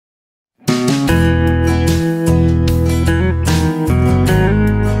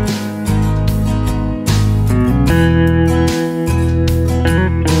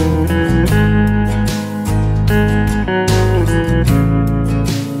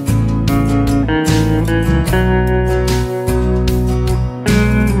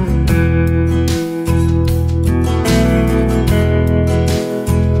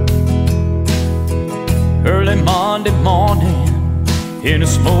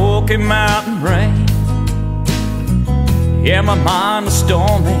Smoky Mountain rain. Yeah, my mind was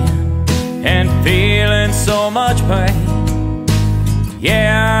storming and feeling so much pain.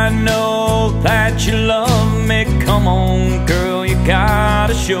 Yeah, I know that you love me. Come on, girl, you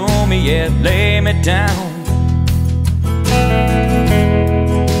gotta show me. Yeah, lay me down.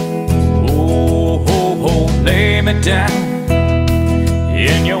 Oh, oh, oh, lay me down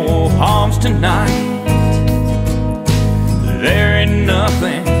in your arms tonight. There ain't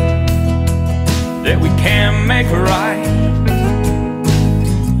nothing that we can't make right.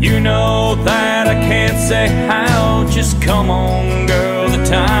 You know that I can't say how. Just come on, girl, the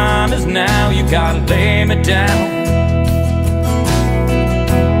time is now. You gotta lay me down.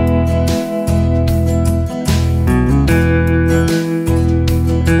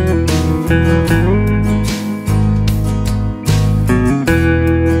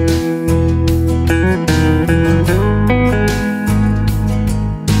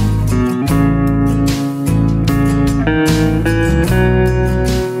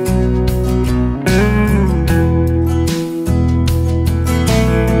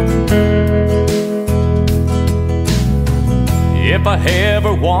 If I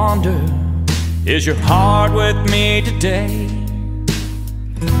ever wonder, is your heart with me today?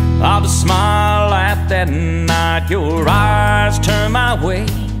 I'll just smile at that night your eyes turn my way.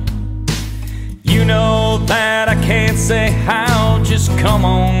 You know that I can't say how. Just come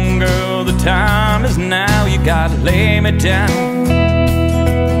on, girl, the time is now. You gotta lay me down.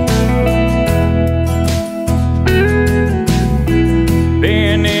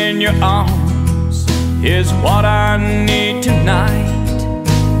 Being in your arms is what I need tonight.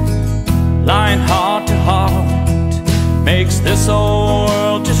 Lying heart to heart makes this whole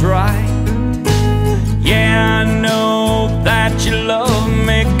world just right. Yeah, I know that you love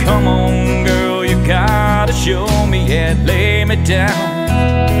me. Come on, girl, you gotta show me. Yeah, lay me down.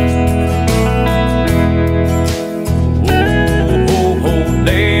 Oh, oh, oh,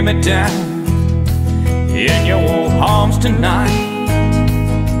 lay me down in your arms tonight.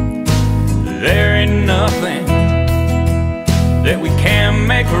 There ain't nothing that we can't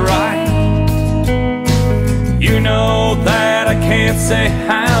make right. You know that I can't say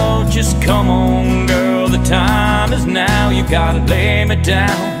how. Just come on, girl, the time is now. You gotta lay me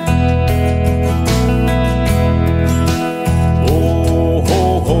down. Oh,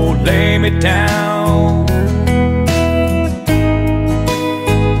 oh, oh, lay me down.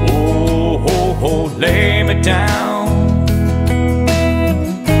 Oh, oh, oh, lay me down.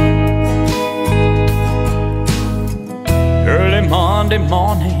 Monday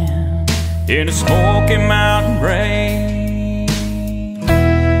morning in the Smoky Mountain rain.